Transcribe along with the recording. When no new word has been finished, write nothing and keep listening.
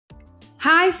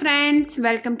Hi friends,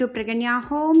 welcome to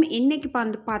praganyahome. இன்னைக்கு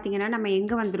பாத்தீங்கன்னா நம்ம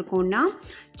எங்க வந்திருக்கோம்னா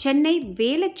சென்னை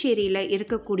வேளச்சேரியில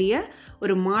இருக்கக்கூடிய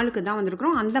ஒரு மாலுக்கு தான்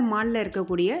வந்திருக்கோம். அந்த மால்ல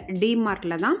இருக்கக்கூடிய D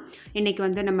Martல தான் இன்னைக்கு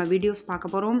வந்து நம்ம வீடியோஸ்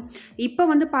பார்க்க போறோம். இப்போ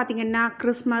வந்து பாத்தீங்கன்னா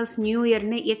கிறிஸ்மஸ், நியூ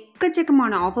இயர்னு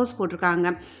எக்கச்சக்கமான ஆஃபர்ஸ்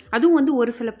போட்டிருக்காங்க. அதுவும் வந்து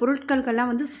ஒரு சில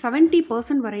பொருட்களுக்கெல்லாம் வந்து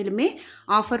 70% வரையிலுமே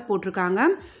ஆஃபர் போட்டிருக்காங்க.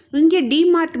 இங்கே D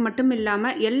Mart மட்டும்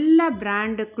இல்லாம எல்லா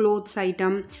பிராண்ட் க்ளோத்ஸ்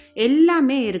ஐட்டம்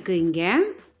எல்லாமே இருக்கு இங்க.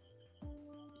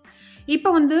 இப்போ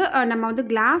வந்து நம்ம வந்து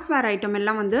கிளாஸ்வேர் ஐட்டம்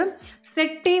எல்லாம் வந்து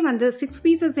செட்டே வந்து 6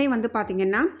 பீசஸே வந்து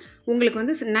பார்த்தீங்கன்னா உங்களுக்கு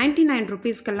வந்து 99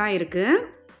 ருபீஸ்க்கெல்லாம் இருக்கு.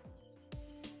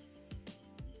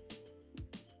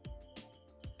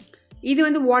 இது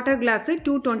வந்து வாட்டர் கிளாஸ்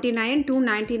 229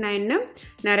 299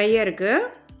 நிறைய இருக்கு.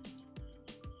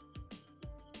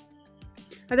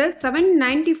 அதாவது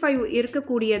 795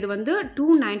 இருக்கக்கூடியது வந்து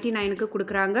 299க்கு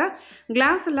கொடுக்குறாங்க.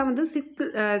 கிளாஸ் எல்லாம் வந்து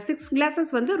 6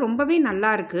 கிளாஸஸ் வந்து ரொம்பவே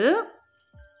நல்லா இருக்கு,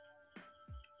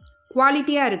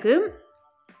 குவாலிட்டியாக இருக்குது.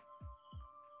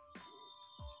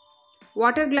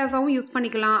 வாட்டர் கிளாஸாகவும் யூஸ்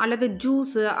பண்ணிக்கலாம், அல்லது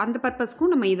ஜூஸு அந்த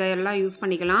பர்பஸ்க்கும் நம்ம இதெல்லாம் யூஸ்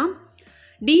பண்ணிக்கலாம்.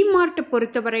 D Mart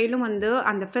பொறுத்தவரையிலும் வந்து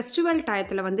அந்த ஃபெஸ்டிவல்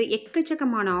டயத்தில் வந்து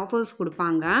எக்கச்சக்கமான ஆஃபர்ஸ்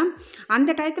கொடுப்பாங்க.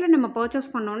 அந்த டயத்தில் நம்ம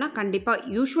பர்ச்சேஸ் பண்ணோன்னா கண்டிப்பாக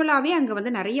யூஸ்வலாகவே அங்கே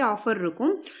வந்து நிறைய ஆஃபர்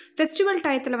இருக்கும். ஃபெஸ்டிவல்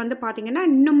டயத்தில் வந்து பார்த்திங்கன்னா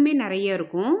இன்னுமே நிறைய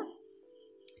இருக்கும்.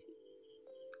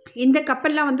 இந்த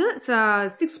கப்பெல்லாம் வந்து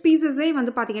 6 பீசஸே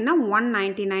வந்து பார்த்திங்கன்னா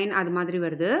 199 அது மாதிரி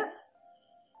வருது.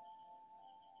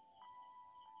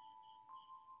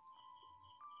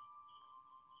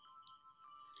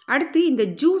 அடுத்து இந்த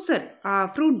ஜூஸர்,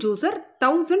 ஃப்ரூட் ஜூஸர்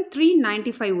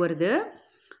 1395 வருது.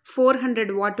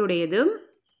 400 வாட்டுடையது,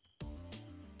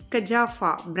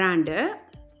 கஜாஃபா பிராண்டு.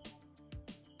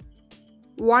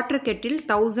 வாட்டர் கெட்டில்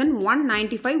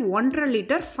 1195 1.5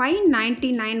 லிட்டர்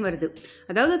 599 வருது.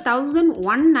 அதாவது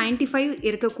 1195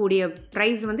 இருக்கக்கூடிய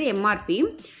ப்ரைஸ் வந்து எம்ஆர்பி,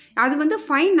 அது வந்து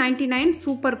 599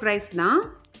 சூப்பர் ப்ரைஸ் தான்.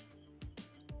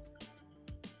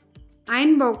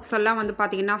 அயன் பாக்ஸ் எல்லாம் வந்து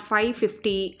பார்த்தீங்கன்னா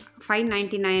 550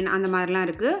 599 அந்த மாதிரிலாம்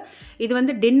இருக்குது. இது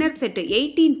வந்து டின்னர் செட்டு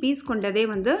 18 பீஸ் கொண்டதே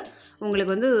வந்து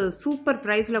உங்களுக்கு வந்து சூப்பர்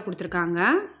ப்ரைஸில் கொடுத்துருக்காங்க.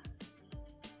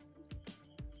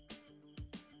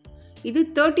 இது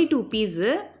 32 piece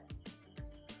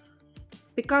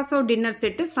Picasso dinner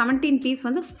set 17 piece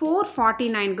வந்து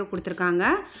 449க்கு கொடுத்துருக்காங்க.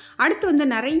 அடுத்து வந்து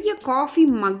நிறைய காஃபி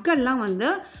மக்கெல்லாம் வந்து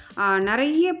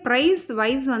நிறைய ப்ரைஸ்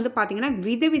வைஸ் வந்து பார்த்திங்கன்னா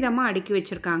விதவிதமாக அடுக்கி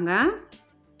வச்சுருக்காங்க.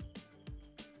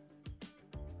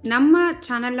 நம்ம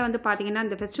சேனலில் வந்து பார்த்திங்கன்னா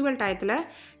இந்த ஃபெஸ்டிவல் டயத்தில்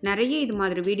நிறைய இது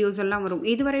மாதிரி வீடியோஸ் எல்லாம் வரும்.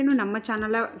 இதுவரையும் நம்ம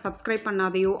சேனலை சப்ஸ்கிரைப்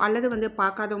பண்ணாதையோ அல்லது வந்து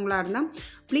பார்க்காதவங்களா இருந்தால்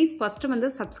ப்ளீஸ் ஃபஸ்ட்டு வந்து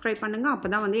சப்ஸ்கிரைப் பண்ணுங்கள். அப்போ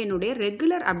தான் வந்து என்னுடைய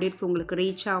ரெகுலர் அப்டேட்ஸ் உங்களுக்கு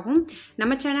ரீச் ஆகும்.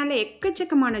 நம்ம சேனலில்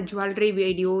எக்கச்சக்கமான ஜுவல்லரி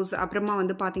வீடியோஸ், அப்புறமா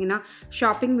வந்து பார்த்திங்கன்னா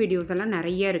ஷாப்பிங் வீடியோஸ் எல்லாம்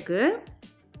நிறைய இருக்குது.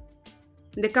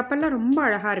 இந்த கப்பெல்லாம் ரொம்ப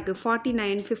அழகாக இருக்குது.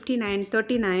 49 59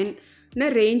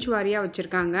 39 ரேஞ்ச் வாரியாக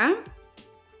வச்சுருக்காங்க.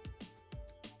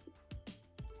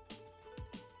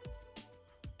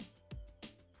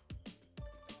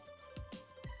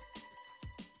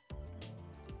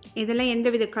 இதெல்லாம்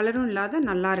எந்தவித கலரும் இல்லாத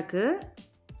நல்லா இருக்கு.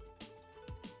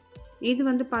 இது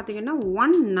வந்து பார்த்தீங்கன்னா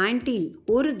 119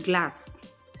 ஒரு கிளாஸ்,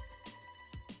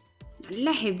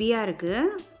 நல்ல ஹெவியாக இருக்கு.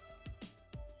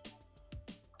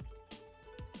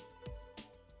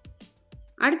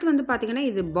 அடுத்து வந்து பார்த்தீங்கன்னா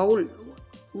இது பவுல்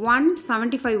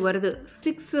 175 வருது.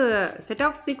 6 செட்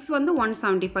ஆஃப் 6 வந்து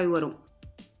 175 வரும்.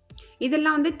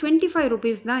 இதெல்லாம் வந்து 25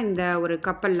 ருபீஸ் தான் இந்த ஒரு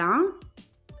கப்பெல்லாம்.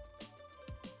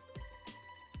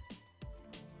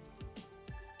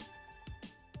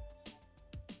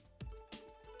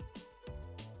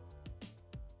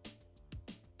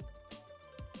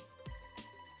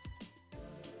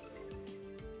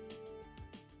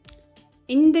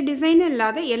 இந்த டிசைன்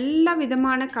இல்லாத எல்லா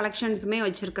விதமான கலெக்ஷன்ஸுமே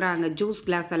வச்சுருக்குறாங்க. ஜூஸ்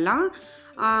கிளாஸ் எல்லாம்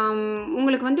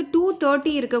உங்களுக்கு வந்து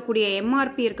 230 இருக்கக்கூடிய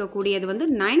எம்ஆர்பி இருக்கக்கூடியது வந்து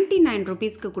 99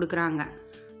 ருபீஸ்க்கு கொடுக்குறாங்க.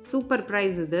 சூப்பர்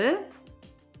ப்ரைஸ் இது.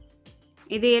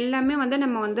 இது எல்லாமே வந்து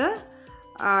நம்ம வந்து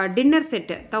டின்னர்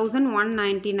செட்டு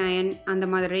 1199 அந்த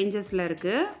மாதிரி ரேஞ்சஸில்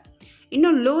இருக்குது.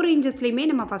 இன்னும் லோ ரேஞ்சஸ்லேயுமே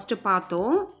நம்ம ஃபஸ்ட்டு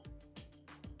பார்த்தோம்.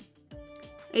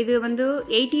 இது வந்து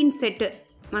 18 செட்டு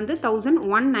வந்து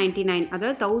 1199,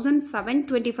 அதாவது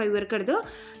 1725 இருக்கிறது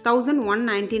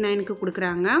 1199க்கு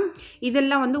கொடுக்குறாங்க.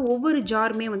 இதெல்லாம் வந்து ஒவ்வொரு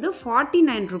ஜாருமே வந்து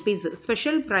 49 ருபீஸ்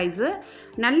ஸ்பெஷல் ப்ரைஸு.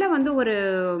 நல்ல வந்து ஒரு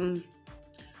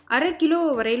 1/2 கிலோ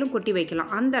வரையிலும் கொட்டி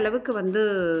வைக்கலாம், அந்த அளவுக்கு வந்து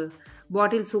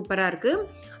பாட்டில் சூப்பராக இருக்குது.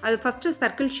 அது ஃபஸ்ட்டு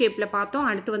சர்க்கிள் ஷேப்பில் பார்த்தோம்,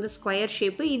 அடுத்து வந்து ஸ்கொயர்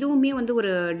ஷேப்பு. இதுவுமே வந்து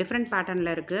ஒரு டிஃப்ரெண்ட்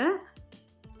பேட்டர்னில் இருக்குது.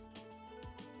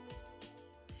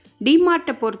 D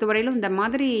Martை பொறுத்தவரையிலும் இந்த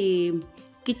மாதிரி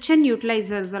கிச்சன்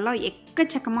யூட்டிலைசர்ஸ் எல்லாம்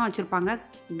எக்கச்சக்கமாக வச்சுருப்பாங்க.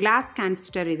 கிளாஸ்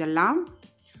கேன்ஸ்டர் இதெல்லாம்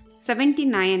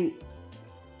 79.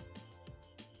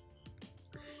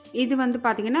 இது வந்து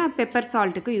பார்த்திங்கன்னா பெப்பர்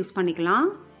சால்ட்டுக்கு யூஸ் பண்ணிக்கலாம்.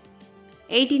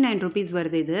 89 ருபீஸ்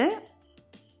வருது இது.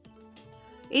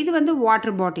 இது வந்து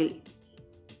வாட்டர் பாட்டில்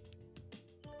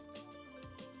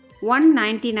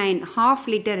 199 half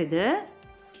லிட்டர் இது.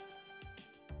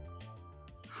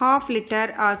 half litre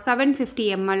 750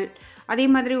 ml. அதே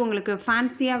மாதிரி உங்களுக்கு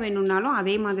ஃபேன்சியாக வேணும்னாலும்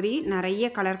அதே மாதிரி நிறைய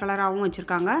கலராகவும்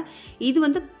வச்சுருக்காங்க. இது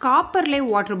வந்து காப்பர்லேயே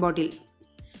water bottle,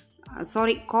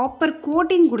 sorry copper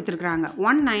coating கொடுத்துருக்குறாங்க.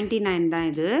 199 தான்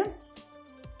இது.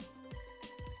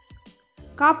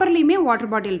 காப்பர்லேயுமே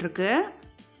வாட்டர் பாட்டில் இருக்குது.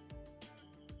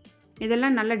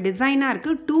 இதெல்லாம் நல்ல டிசைனாக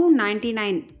இருக்குது.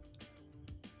 299.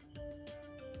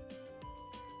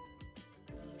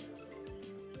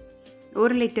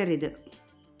 ஒரு லிட்டர் இது.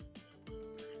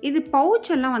 இது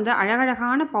பவுச்செல்லாம் வந்து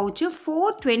அழகழகான பவுச்சு.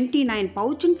 429.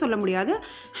 பவுச்சுன்னு சொல்ல முடியாது,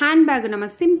 ஹேண்ட்பேக். நம்ம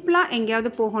சிம்பிளாக எங்கேயாவது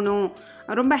போகணும்,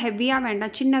 ரொம்ப ஹெவியாக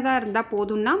வேண்டாம், சின்னதாக இருந்தால்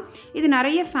போதும்னா இது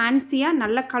நிறைய ஃபேன்சியாக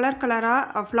நல்ல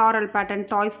கலராக ஃப்ளாரல் பேட்டர்ன்,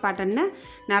 டாய்ஸ் பேட்டர்ன்னு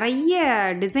நிறைய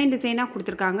டிசைனாக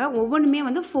கொடுத்துருக்காங்க. ஒவ்வொன்றுமே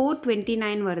வந்து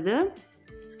 429 வருது.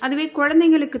 அதுவே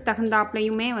குழந்தைங்களுக்கு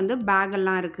தகுந்தாப்புலையுமே வந்து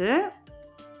பேக்கெல்லாம் இருக்குது.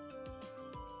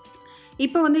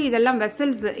 இப்போ வந்து இதெல்லாம்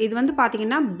வெசல்ஸ். இது வந்து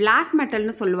பார்த்திங்கன்னா பிளாக்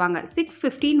மெட்டல்னு சொல்லுவாங்க.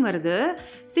 615 வருது.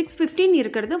 615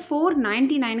 இருக்கிறது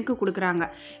 499க்கு கொடுக்குறாங்க.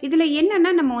 இதில்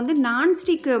என்னென்னா நம்ம வந்து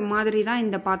நான்ஸ்டிக்கு மாதிரி தான்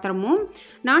இந்த பாத்திரமும்.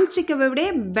 நான்ஸ்டிக்கை விட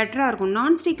பெட்டராக இருக்கும்.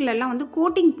 நான்ஸ்டிக்லலாம் வந்து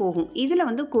கோட்டிங் போகும், இதில்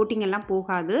வந்து கோட்டிங் எல்லாம்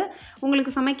போகாது.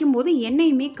 உங்களுக்கு சமைக்கும் போது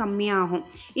எண்ணெயுமே கம்மியாகும்.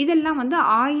 இதெல்லாம் வந்து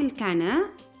ஆயில் கேனு.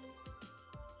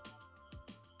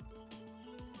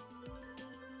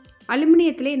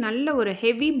 அலுமினியத்திலே நல்ல ஒரு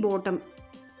ஹெவி பாட்டம்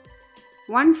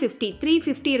 150.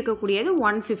 350 இருக்கக்கூடியது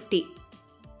 150.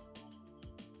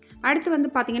 அடுத்து வந்து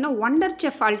பார்த்தீங்கன்னா ஒண்டர்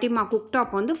செஃப் அல்டிமா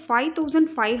குக்டாப் வந்து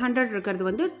 5500 இருக்கிறது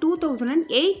வந்து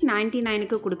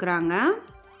 2899க்கு கொடுக்குறாங்க.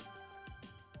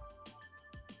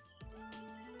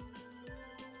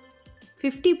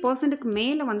 $50%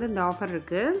 மேலே வந்து இந்த ஆஃபர்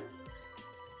இருக்குது.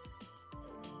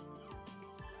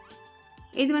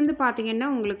 இது வந்து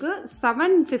பார்த்தீங்கன்னா உங்களுக்கு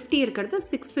 750 இருக்கிறது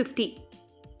 650.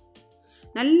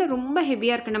 நல்ல ரொம்ப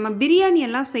ஹெவியாக இருக்குது. நம்ம பிரியாணி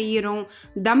எல்லாம் செய்கிறோம்,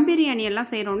 தம் பிரியாணி எல்லாம்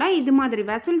செய்கிறோம்னா இது மாதிரி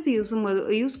வெசல்ஸ்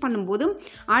யூஸ் பண்ணும்போது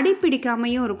அடி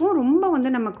பிடிக்காமையும் இருக்கும், ரொம்ப வந்து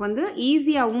நமக்கு வந்து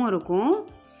ஈஸியாகவும் இருக்கும்.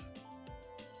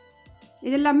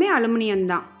 இது எல்லாமே அலுமினியம்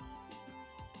தான்.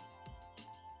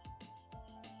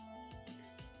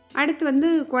 அடுத்து வந்து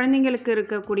குழந்தைங்களுக்கு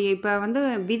இருக்கக்கூடிய இப்போ வந்து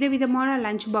விதவிதமான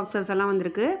லஞ்ச் பாக்ஸஸ் எல்லாம்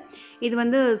வந்திருக்கு. இது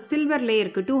வந்து சில்வர்லேயே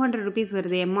இருக்குது. 200 ருபீஸ்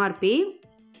வருது எம்ஆர்பி.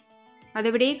 அதை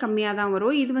விடையே கம்மியாக தான்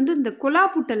வரும். இது வந்து இந்த குலா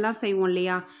புட்டெல்லாம் செய்வோம்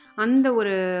இல்லையா, அந்த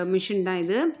ஒரு மிஷின் தான்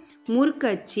இது. முறுக்கு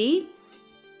அச்சி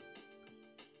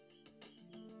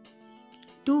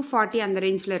 240 அந்த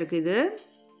ரேஞ்சில் இருக்குது.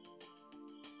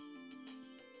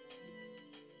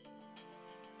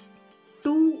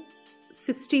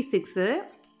 $266.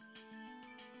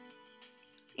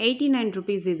 89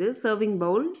 ருபீஸ் இது. சர்விங்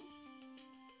பவுல்.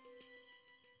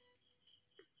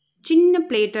 சின்ன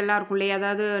பிளேட்டெல்லாம் இருக்கும் இல்லையா,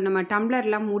 அதாவது நம்ம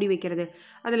டம்ளர்லாம் மூடி வைக்கிறது,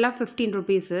 அதெல்லாம் 15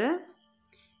 ருபீஸு.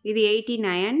 இது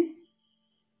 89.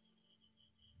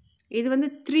 இது வந்து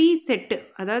 3 செட்டு,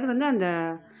 அதாவது வந்து அந்த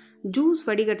ஜூஸ்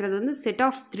வடிகட்டுறது வந்து செட்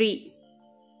ஆஃப் 3.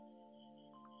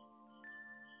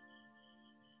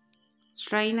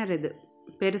 ஸ்ட்ரைனர் இது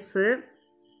பெருசு.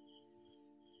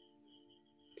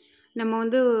 நம்ம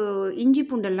வந்து இஞ்சி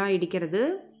பூண்டெல்லாம் இடிக்கிறது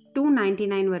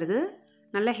 299 வருது.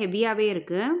 நல்ல ஹெவியாகவே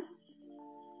இருக்குது.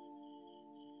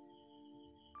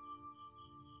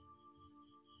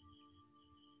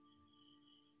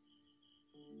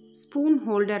 ஸ்பூன்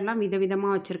ஹோல்டர்லாம்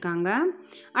விதவிதமாக வச்சுருக்காங்க.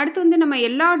 அடுத்து வந்து நம்ம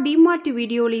எல்லா டிமார்ட்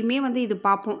வீடியோலையுமே வந்து இது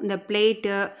பார்ப்போம், இந்த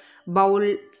பிளேட்டு, பவுல்,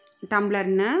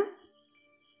 டம்ளர்னு.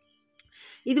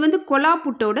 இது வந்து கொலா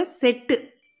புட்டோட செட்டு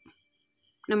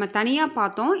நம்ம தனியாக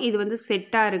பார்த்தோம். இது வந்து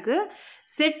செட்டாக இருக்குது.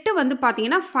 செட்டு வந்து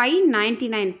பார்த்தீங்கன்னா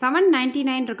 599.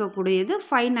 799 இருக்கக்கூடியது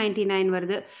 599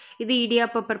 வருது. இது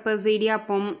இடியாப்ப பர்பஸ்,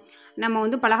 இடியாப்பம் நம்ம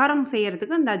வந்து பலகாரம்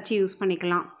செய்கிறதுக்கு அந்த அச்சு யூஸ்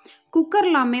பண்ணிக்கலாம்.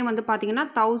 குக்கர்லாமே வந்து பார்த்தீங்கன்னா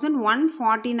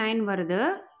 1149 வருது.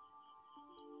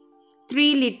 3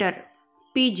 லிட்டர்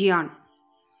பிஜியான்.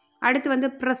 அடுத்து வந்து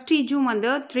ப்ரெஸ்டீஜும் வந்து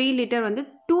 3 லிட்டர் வந்து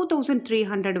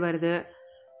 2300 வருது.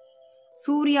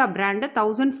 Surya brand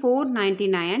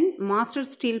 1499. Master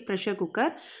steel pressure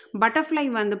cooker. Butterfly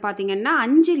வந்து பார்த்திங்கன்னா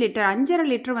 5 லிட்டர் 5.5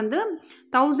 லிட்டர் வந்து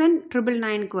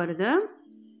 1999க்கு வருது.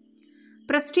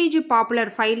 ப்ரெஸ்டீஜ்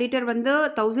பாப்புலர் 5 லிட்டர் வந்து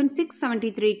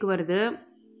 1673க்கு வருது.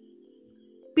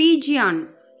 பிஜியான்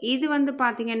இது வந்து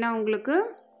பார்த்திங்கன்னா உங்களுக்கு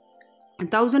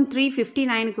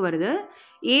 1359க்கு வருது.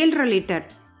 7.5 லிட்டர்.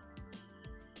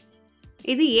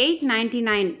 இது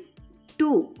 899.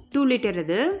 2 லிட்டர்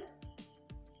இது.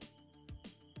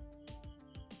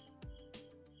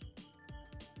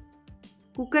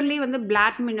 குக்கர்லேயே வந்து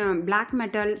பிளாக்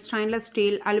மெட்டல், ஸ்டெயின்லெஸ்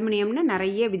ஸ்டீல், அலுமினியம்னு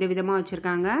நிறைய விதவிதமாக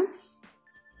வச்சுருக்காங்க.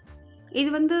 இது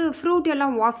வந்து ஃப்ரூட்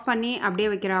எல்லாம் வாஷ் பண்ணி அப்படியே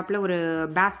வைக்கிறாப்புல ஒரு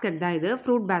பேஸ்கெட் தான் இது,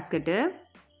 fruit basket.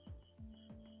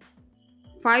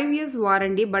 5 years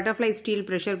warranty, butterfly steel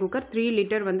pressure cooker, 3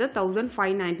 litre வந்து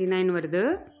 1599 வருது.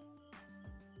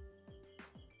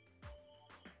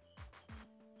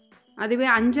 அதுவே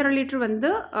 5.5 லிட்டர்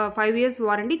வந்து 5 years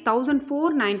வாரண்டி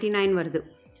 1499 வருது.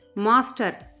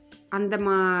 மாஸ்டர் அந்த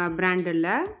பிராண்டில்.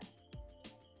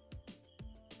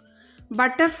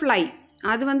 பட்டர்ஃப்ளை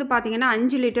அது வந்து பார்த்தீங்கன்னா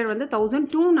 5 லிட்டர் வந்து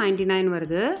 1299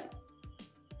 வருது.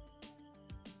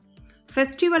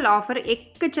 ஃபெஸ்டிவல் ஆஃபர்,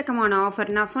 எக்கச்சக்கமான ஆஃபர்.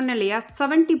 நான் சொன்னேன் இல்லையா,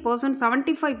 70%,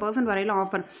 75% வரையிலும்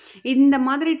ஆஃபர். இந்த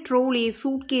மாதிரி ட்ரோலி,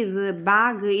 சூட்கேஸு,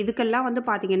 பேகு இதுக்கெல்லாம் வந்து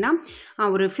பார்த்திங்கன்னா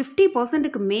ஒரு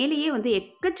 50%க்கு மேலேயே வந்து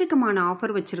எக்கச்சக்கமான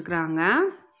ஆஃபர் வச்சுருக்குறாங்க.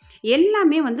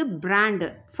 எல்லாமே வந்து பிராண்டு,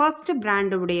 ஃபர்ஸ்ட்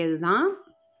பிராண்டு உடையது தான்.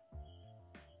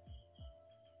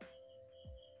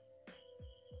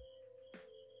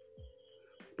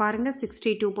 பாருங்கள்,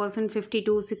 62%,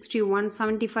 52%, 61%,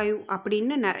 75%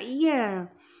 அப்படின்னு நிறைய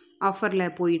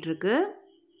ஆஃபரில் போயிட்டுருக்கு.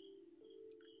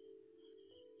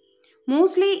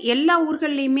 மோஸ்ட்லி எல்லா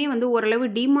ஊர்கள்லேயுமே வந்து ஓரளவு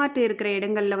டிமார்ட் இருக்கிற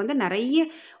இடங்களில் வந்து நிறைய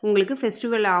உங்களுக்கு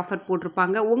ஃபெஸ்டிவல் ஆஃபர்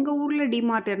போட்டிருப்பாங்க. உங்கள் ஊரில்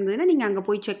டிமார்ட் இருந்ததுன்னா நீங்கள் அங்கே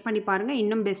போய் செக் பண்ணி பாருங்கள்,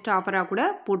 இன்னும் பெஸ்ட் ஆஃபராக கூட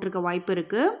போட்டிருக்க வாய்ப்பு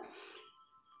இருக்குது.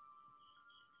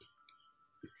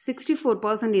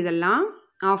 64% இதெல்லாம்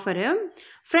ஆஃபரு.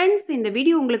 ஃப்ரெண்ட்ஸ், இந்த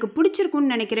வீடியோ உங்களுக்கு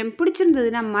பிடிச்சிருக்குன்னு நினைக்கிறேன்.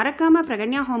 பிடிச்சிருந்ததுன்னா மறக்காமல்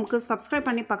பிரகன்யா ஹோம்க்கு சப்ஸ்கிரைப்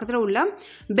பண்ணி பக்கத்தில் உள்ள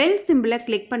பெல் சிம்பிளை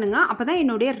கிளிக் பண்ணுங்கள். அப்போ தான்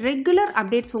என்னுடைய ரெகுலர்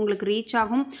அப்டேட்ஸ் உங்களுக்கு ரீச்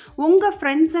ஆகும். உங்கள்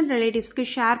ஃப்ரெண்ட்ஸ் அண்ட் ரிலேட்டிவ்ஸ்க்கு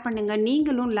ஷேர் பண்ணுங்கள்.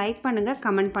 நீங்களும் லைக் பண்ணுங்கள்,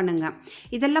 கமெண்ட் பண்ணுங்கள்.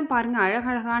 இதெல்லாம் பாருங்கள்,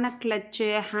 அழகழகான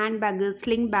கிளச்சு, ஹேண்ட்பேக்கு,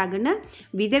 ஸ்லிங் பேக்குன்னு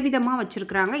விதவிதமாக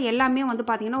வச்சுருக்குறாங்க. எல்லாமே வந்து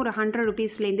பார்த்திங்கன்னா ஒரு 100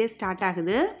 rupeesலேருந்தே ஸ்டார்ட்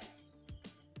ஆகுது.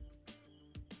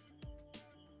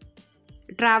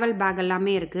 ட்ராவல் பேக்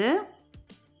எல்லாமே இருக்குது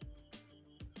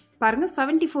பாருங்கள்.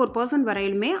 74%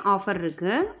 வரையிலுமே ஆஃபர்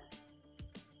இருக்குது.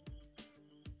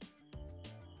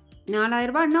 4000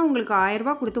 ரூபாய்னா உங்களுக்கு 1000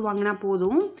 ரூபாய் கொடுத்து வாங்கினா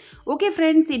போதும். ஓகே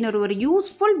ஃப்ரெண்ட்ஸ், இன்னொரு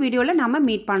யூஸ்ஃபுல் வீடியோவில் நம்ம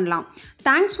மீட் பண்ணலாம்.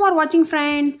 தேங்க்ஸ் ஃபார் வாட்சிங்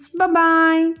ஃப்ரெண்ட்ஸ். Bye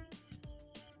bye.